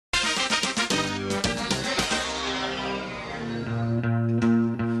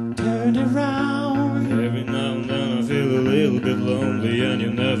lonely and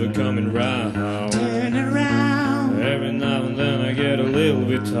you're never coming round. Turn around. Every now and then I get a little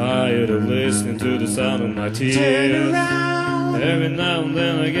bit tired of listening to the sound of my tears. Turn around. Every now and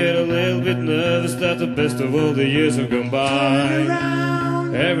then I get a little bit nervous that the best of all the years have gone by. Turn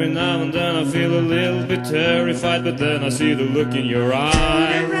around. Every now and then I feel a little bit terrified, but then I see the look in your Turn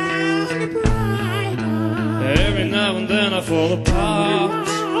eye. around, bright eyes. Every now and then I fall apart.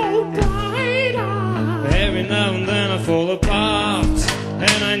 Oh, bright eyes. Every now and then I fall apart.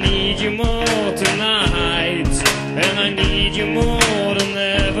 And I need you more tonight. And I need you more than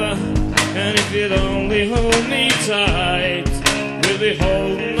ever. And if you'd only hold me tight, we'll be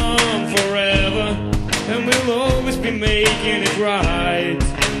holding on forever. And we'll always be making it right.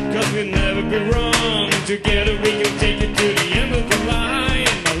 'Cause we'll never be wrong. Together we can take it to the end of the line.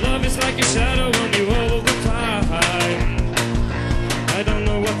 My love is like a shadow on you all the time. I don't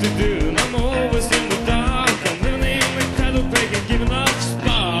know what to do, and I'm always in the dark. I'm living in the cattle break and giving up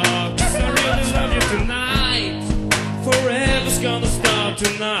sparks. I really love you tonight. Forever's gonna start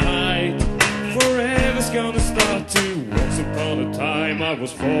tonight. Forever's gonna start to. Once upon a time I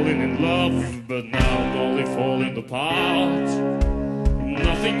was falling in love, but now I'm only falling apart.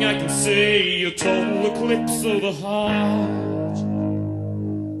 Nothing I can say, a total eclipse of the heart.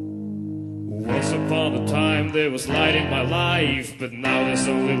 Once upon a time there was light in my life, but now there's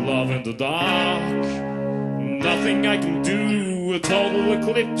only love in the dark. Nothing I can do, a total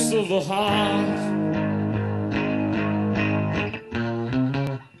eclipse of the heart.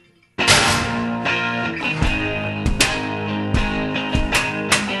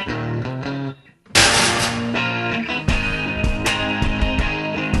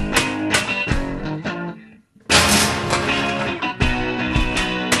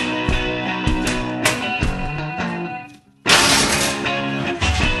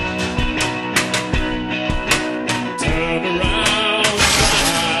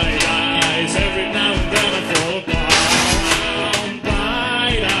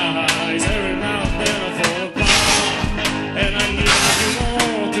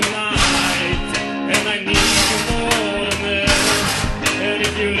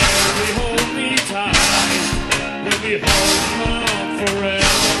 Holding on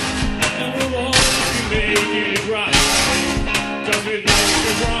forever, and we'll always be making it right. 'Cause we know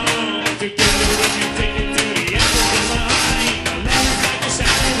we're wrong. Together we can take it to the end of the line. My love is like a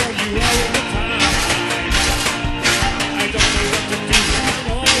shadow on you all the time. I don't know what to do,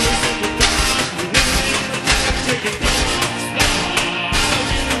 I'm always in the dark. We're living in the dark, taking off stars. I'm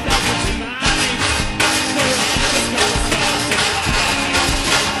in love with tonight. Forever's gonna start tonight.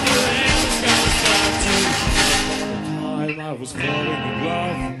 Forever's gonna start tonight. I was falling in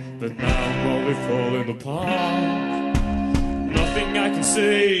love, but now I'm only falling apart. Nothing I can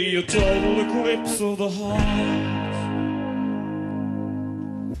say, a total eclipse of the heart.